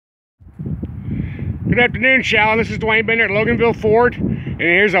Good afternoon, Shallon. This is Dwayne Bender at Loganville Ford, and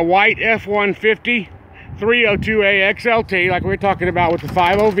here's a white F150 302A XLT, like we were talking about, with the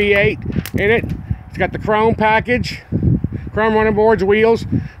 5.0 V8 in it. It's got the chrome package, chrome running boards, wheels,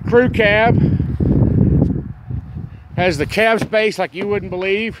 crew cab. Has the cab space like you wouldn't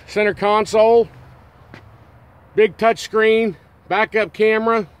believe. Center console, big touch screen, backup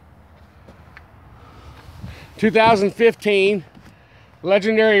camera. 2015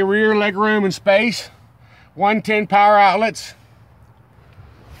 legendary rear leg room and space. 110 power outlets.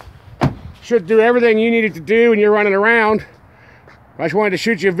 Should do everything you needed to do when you're running around. I just wanted to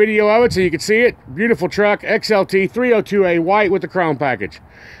shoot you a video of it so you could see it. Beautiful truck, XLT 302A white with the chrome package.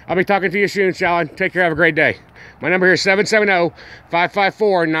 I'll be talking to you soon, Shallon. Take care, have a great day. My number here is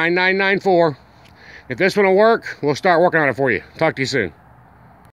 770-554-9994. If this one will work, we'll start working on it for you. Talk to you soon.